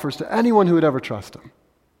freely offers to anyone who would ever trust him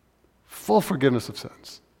full forgiveness of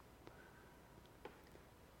sins.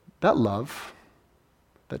 That love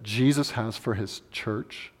that Jesus has for his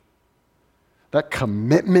church, that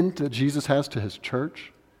commitment that Jesus has to his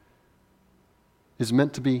church, is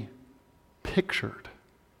meant to be pictured,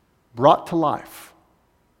 brought to life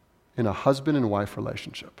in a husband and wife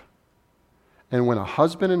relationship. And when a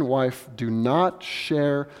husband and wife do not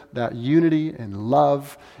share that unity and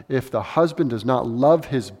love, if the husband does not love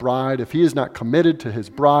his bride, if he is not committed to his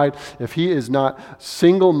bride, if he is not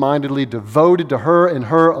single-mindedly devoted to her and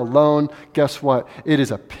her alone, guess what? It is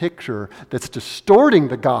a picture that's distorting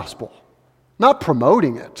the gospel, not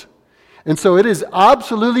promoting it. And so it is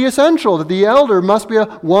absolutely essential that the elder must be a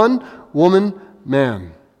one-woman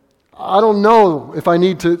man. I don't know if I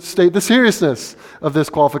need to state the seriousness of this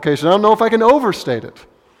qualification. I don't know if I can overstate it.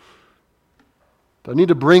 Do I need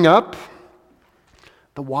to bring up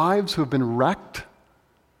the wives who have been wrecked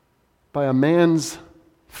by a man's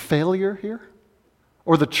failure here?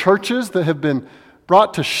 Or the churches that have been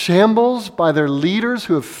brought to shambles by their leaders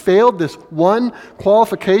who have failed this one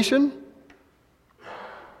qualification?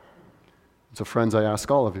 So friends, I ask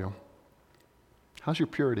all of you, how's your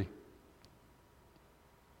purity?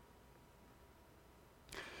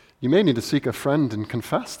 You may need to seek a friend and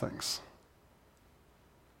confess things.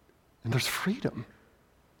 And there's freedom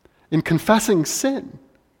in confessing sin.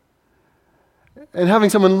 And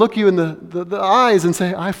having someone look you in the eyes and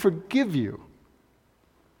say, I forgive you.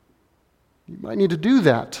 You might need to do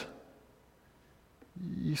that.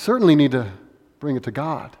 You certainly need to bring it to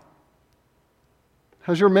God.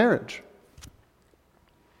 How's your marriage?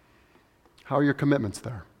 How are your commitments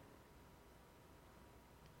there?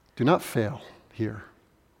 Do not fail here.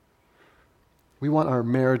 We want our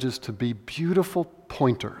marriages to be beautiful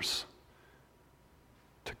pointers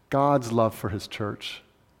to God's love for his church,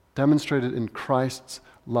 demonstrated in Christ's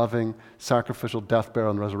loving, sacrificial death, burial,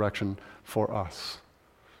 and resurrection for us.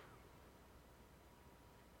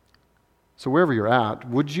 So wherever you're at,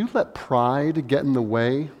 would you let pride get in the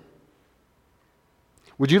way?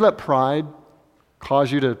 Would you let pride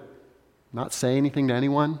cause you to not say anything to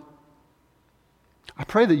anyone? I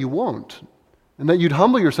pray that you won't. And that you'd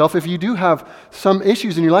humble yourself if you do have some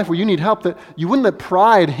issues in your life where you need help, that you wouldn't let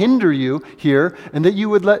pride hinder you here, and that you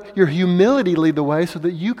would let your humility lead the way so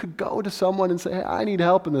that you could go to someone and say, hey, I need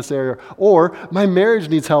help in this area, or my marriage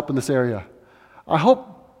needs help in this area. I hope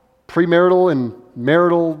premarital and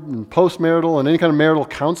marital and postmarital and any kind of marital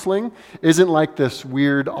counseling isn't like this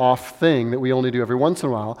weird off thing that we only do every once in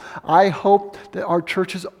a while. I hope that our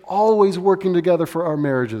church is always working together for our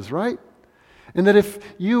marriages, right? And that if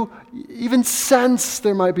you even sense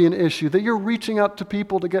there might be an issue, that you're reaching out to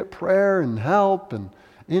people to get prayer and help and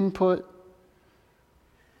input.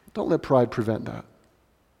 Don't let pride prevent that.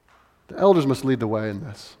 The elders must lead the way in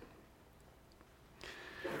this.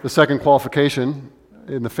 The second qualification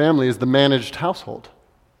in the family is the managed household.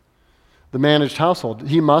 The managed household.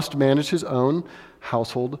 He must manage his own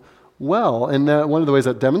household well. And one of the ways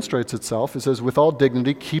that demonstrates itself is as with all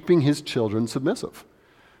dignity, keeping his children submissive.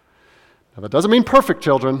 Now, that doesn't mean perfect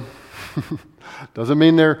children. Doesn't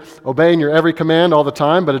mean they're obeying your every command all the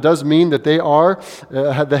time, but it does mean that they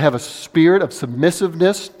have a spirit of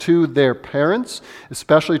submissiveness to their parents,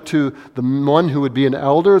 especially to the one who would be an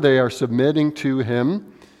elder. They are submitting to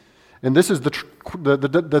him. And this is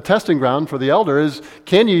the testing ground for the elder is,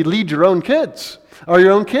 can you lead your own kids? Are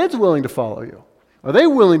your own kids willing to follow you? Are they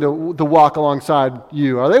willing to walk alongside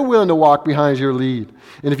you? Are they willing to walk behind your lead?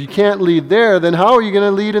 And if you can't lead there, then how are you going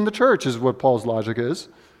to lead in the church is what Paul's logic is.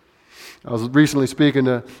 I was recently speaking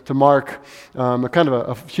to Mark, a kind of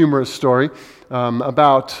a humorous story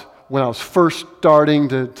about when I was first starting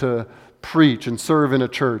to preach and serve in a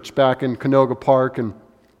church back in Canoga Park, and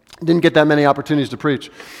didn't get that many opportunities to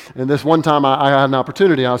preach. And this one time I had an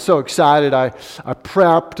opportunity. I was so excited. I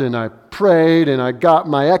prepped and I prayed and I got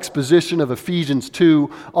my exposition of Ephesians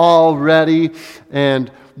 2 all ready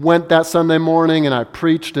and went that Sunday morning and I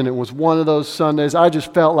preached, and it was one of those Sundays I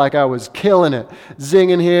just felt like I was killing it.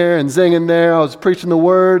 Zinging here and zinging there. I was preaching the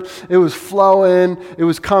word. It was flowing. It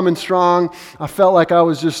was coming strong. I felt like I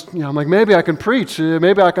was just, I'm like, maybe I can preach.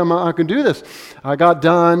 Maybe I can do this. I got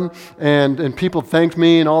done and people thanked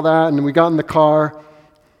me and all that, and we got in the car.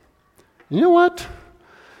 And you know what?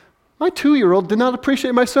 My 2-year-old did not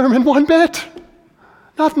appreciate my sermon one bit.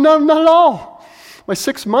 Not at all. My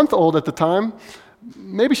 6-month-old at the time,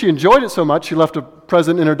 maybe she enjoyed it so much she left a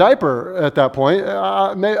present in her diaper at that point.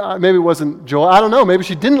 Maybe it wasn't joy. I don't know. Maybe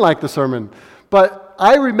she didn't like the sermon. But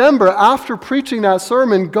I remember after preaching that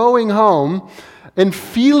sermon, going home and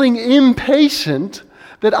feeling impatient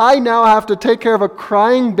that I now have to take care of a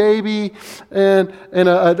crying baby and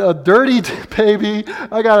a dirty baby.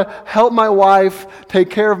 I got to help my wife take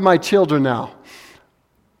care of my children now.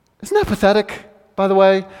 Isn't that pathetic, by the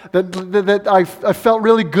way? That I felt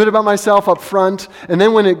really good about myself up front, and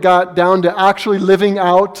then when it got down to actually living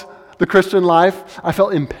out the Christian life, I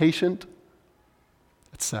felt impatient.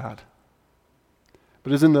 It's sad.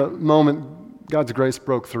 But as in the moment, God's grace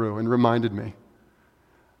broke through and reminded me,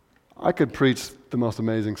 I could preach the most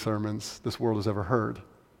amazing sermons this world has ever heard.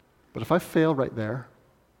 But if I fail right there,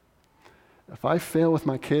 if I fail with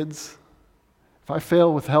my kids, if I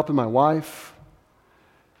fail with helping my wife,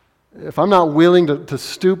 if I'm not willing to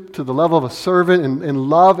stoop to the level of a servant and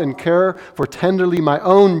love and care for tenderly my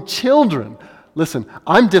own children, listen,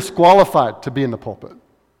 I'm disqualified to be in the pulpit.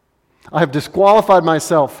 I have disqualified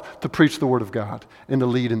myself to preach the Word of God and to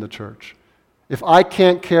lead in the church. If I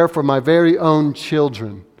can't care for my very own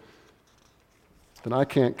children, then I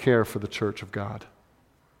can't care for the church of God.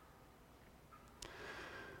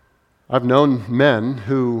 I've known men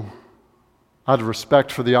who, out of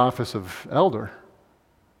respect for the office of elder,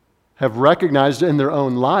 have recognized in their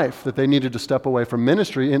own life that they needed to step away from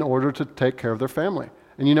ministry in order to take care of their family.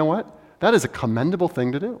 And you know what? That is a commendable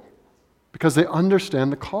thing to do because they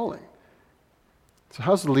understand the calling. So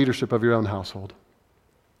how's the leadership of your own household?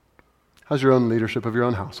 How's your own leadership of your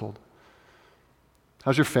own household?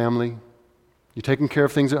 How's your family? You taking care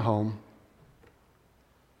of things at home?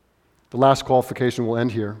 The last qualification we'll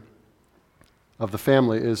end here of the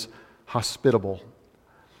family is hospitable.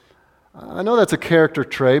 I know that's a character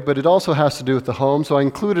trait, but it also has to do with the home, so I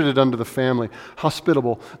included it under the family.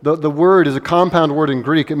 Hospitable. The word is a compound word in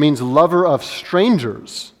Greek. It means lover of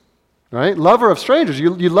strangers, right? Lover of strangers.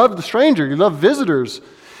 You love the stranger. You love visitors.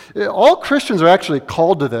 All Christians are actually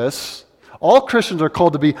called to this. All Christians are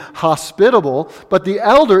called to be hospitable, but the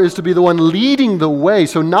elder is to be the one leading the way.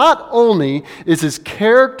 So not only is his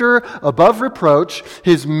character above reproach,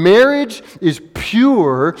 his marriage is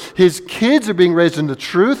pure, his kids are being raised in the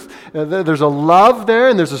truth, there's a love there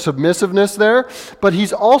and there's a submissiveness there, but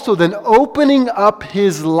he's also then opening up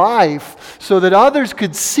his life so that others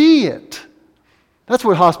could see it. That's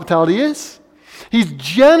what hospitality is. He's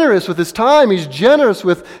generous with his time. He's generous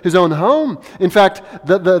with his own home. In fact,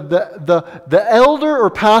 the elder or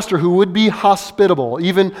pastor who would be hospitable,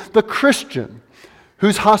 even the Christian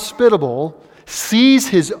who's hospitable, sees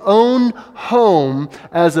his own home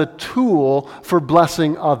as a tool for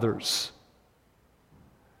blessing others.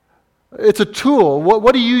 It's a tool.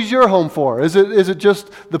 What do you use your home for? Is it just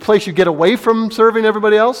the place you get away from serving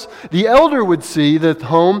everybody else? The elder would see that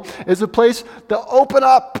home is a place to open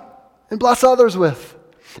up and bless others with.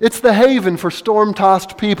 It's the haven for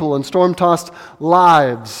storm-tossed people and storm-tossed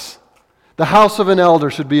lives. The house of an elder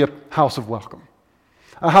should be a house of welcome,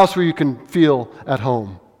 a house where you can feel at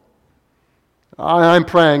home. I'm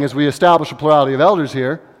praying as we establish a plurality of elders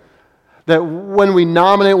here that when we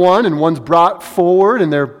nominate one and one's brought forward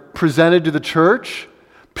and they're presented to the church,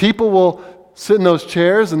 people will sit in those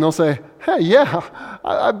chairs and they'll say, hey, yeah,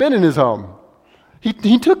 I've been in his home.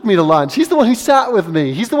 He took me to lunch. He's the one who sat with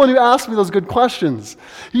me. He's the one who asked me those good questions.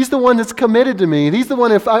 He's the one that's committed to me. He's the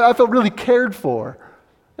one I felt really cared for.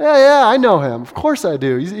 Yeah, I know him. Of course I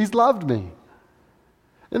do. He's loved me.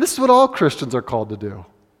 And this is what all Christians are called to do.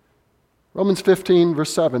 Romans 15,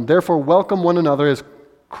 verse 7, therefore welcome one another as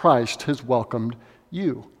Christ has welcomed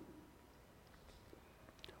you.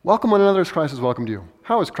 Welcome one another as Christ has welcomed you.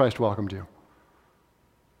 How has Christ welcomed you?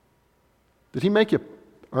 Did he make you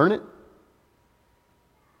earn it?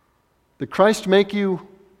 Did Christ make you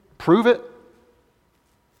prove it?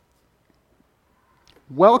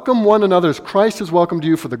 Welcome one another as Christ has welcomed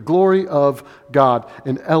you for the glory of God.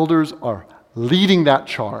 And elders are leading that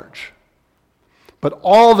charge. But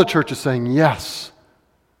all the church is saying, yes,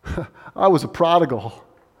 I was a prodigal.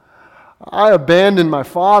 I abandoned my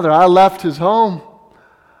father. I left his home.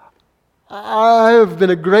 I have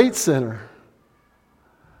been a great sinner.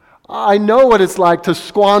 I know what it's like to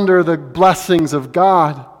squander the blessings of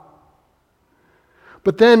God.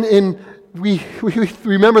 But then we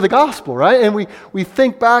remember the gospel, right? And we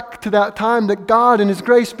think back to that time that God in his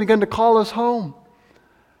grace began to call us home.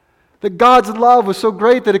 That God's love was so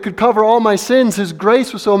great that it could cover all my sins. His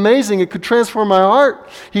grace was so amazing it could transform my heart.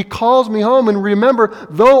 He calls me home, and remember,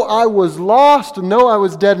 though I was lost, and though I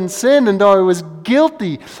was dead in sin, and though I was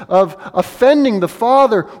guilty of offending the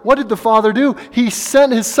Father, what did the Father do? He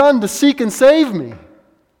sent his Son to seek and save me.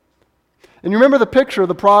 And you remember the picture of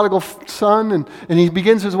the prodigal son, and he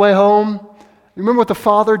begins his way home? You remember what the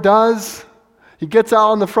father does? He gets out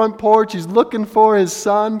on the front porch, he's looking for his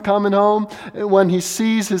son coming home, and when he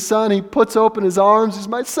sees his son, he puts open his arms. He's,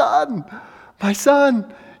 my son, My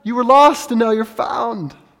son, you were lost and now you're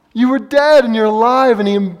found. You were dead and you're alive. And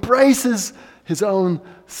he embraces his own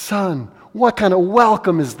son. What kind of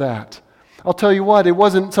welcome is that? I'll tell you what, it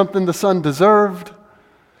wasn't something the son deserved.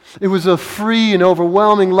 It was a free and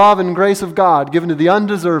overwhelming love and grace of God given to the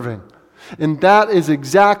undeserving. And that is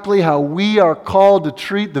exactly how we are called to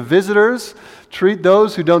treat the visitors, treat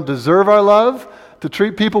those who don't deserve our love, to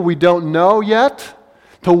treat people we don't know yet,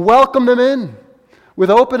 to welcome them in with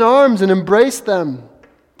open arms and embrace them,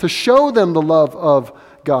 to show them the love of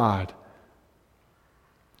God.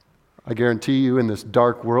 I guarantee you in this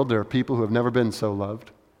dark world there are people who have never been so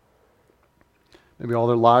loved. Maybe all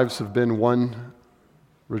their lives have been one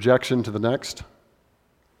rejection to the next.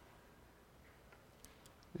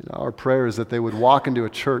 Our prayer is that they would walk into a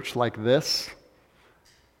church like this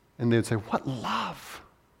and they would say, what love!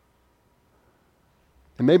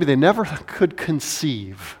 And maybe they never could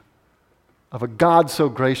conceive of a God so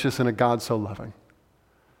gracious and a God so loving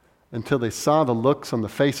until they saw the looks on the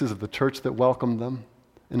faces of the church that welcomed them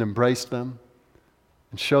and embraced them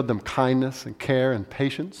and showed them kindness and care and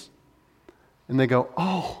patience. And they go,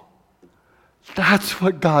 oh, that's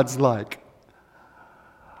what God's like.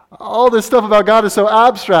 All this stuff about God is so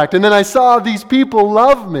abstract. And then I saw these people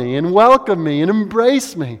love me and welcome me and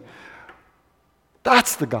embrace me.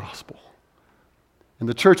 That's the gospel. And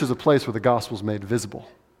the church is a place where the gospel is made visible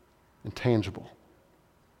and tangible.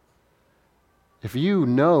 If you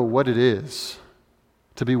know what it is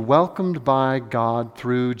to be welcomed by God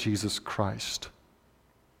through Jesus Christ,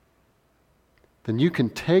 then you can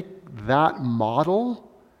take that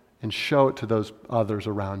model and show it to those others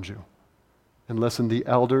around you. And listen, the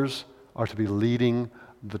elders are to be leading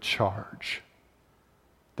the charge.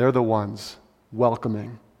 They're the ones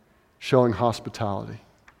welcoming, showing hospitality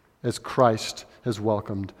as Christ has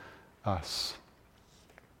welcomed us.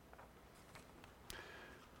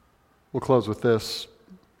 We'll close with this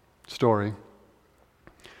story.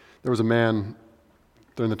 There was a man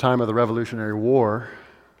during the time of the Revolutionary War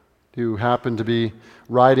who happened to be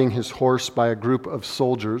riding his horse by a group of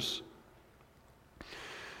soldiers.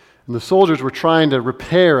 And the soldiers were trying to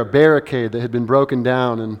repair a barricade that had been broken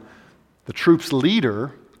down, and the troop's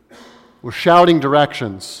leader was shouting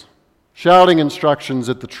directions, shouting instructions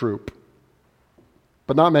at the troop,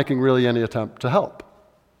 but not making really any attempt to help.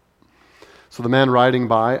 So the man riding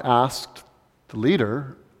by asked the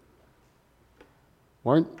leader,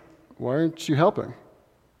 why aren't you helping?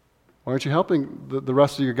 Why aren't you helping the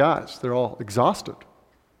rest of your guys? They're all exhausted.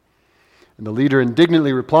 And the leader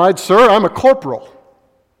indignantly replied, "Sir, I'm a corporal."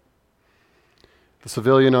 The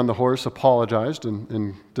civilian on the horse apologized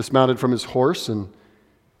and dismounted from his horse, and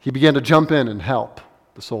he began to jump in and help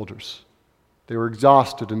the soldiers. They were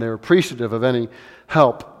exhausted and they were appreciative of any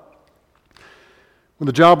help. When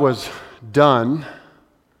the job was done,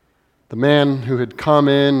 the man who had come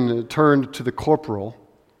in turned to the corporal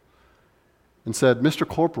and said, "Mr.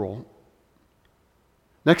 Corporal,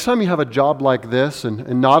 next time you have a job like this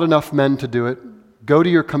and not enough men to do it, go to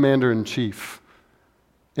your commander-in-chief,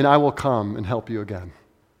 and I will come and help you again."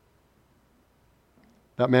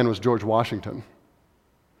 That man was George Washington.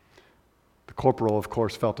 The corporal, of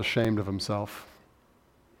course, felt ashamed of himself.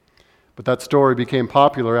 But that story became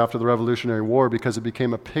popular after the Revolutionary War because it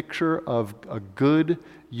became a picture of a good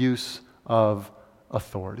use of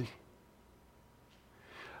authority.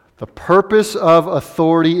 The purpose of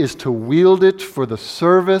authority is to wield it for the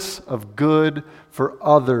service of good for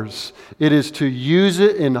others. It is to use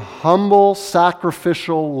it in humble,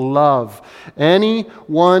 sacrificial love.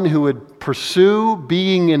 Anyone who would pursue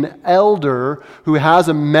being an elder who has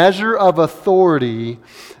a measure of authority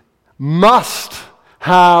must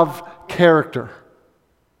have character.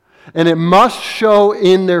 And it must show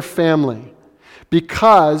in their family,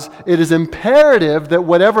 because it is imperative that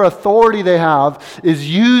whatever authority they have is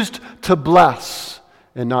used to bless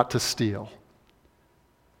and not to steal.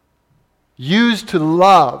 Used to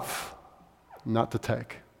love, not to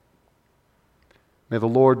take. May the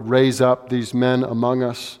Lord raise up these men among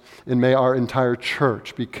us, and may our entire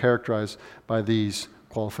church be characterized by these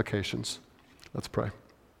qualifications. Let's pray.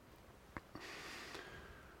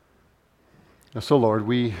 So, Lord,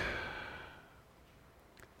 we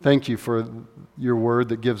thank you for your word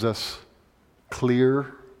that gives us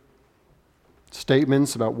clear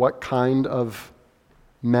statements about what kind of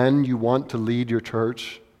men you want to lead your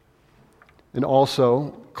church, and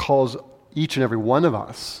also calls each and every one of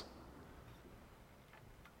us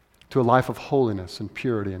to a life of holiness and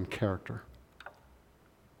purity and character.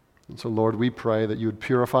 And so, Lord, we pray that you would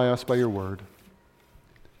purify us by your word,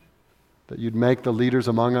 that you'd make the leaders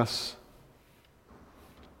among us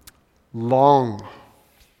long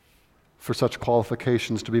for such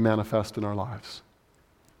qualifications to be manifest in our lives.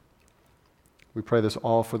 We pray this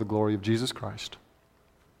all for the glory of Jesus Christ.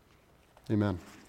 Amen.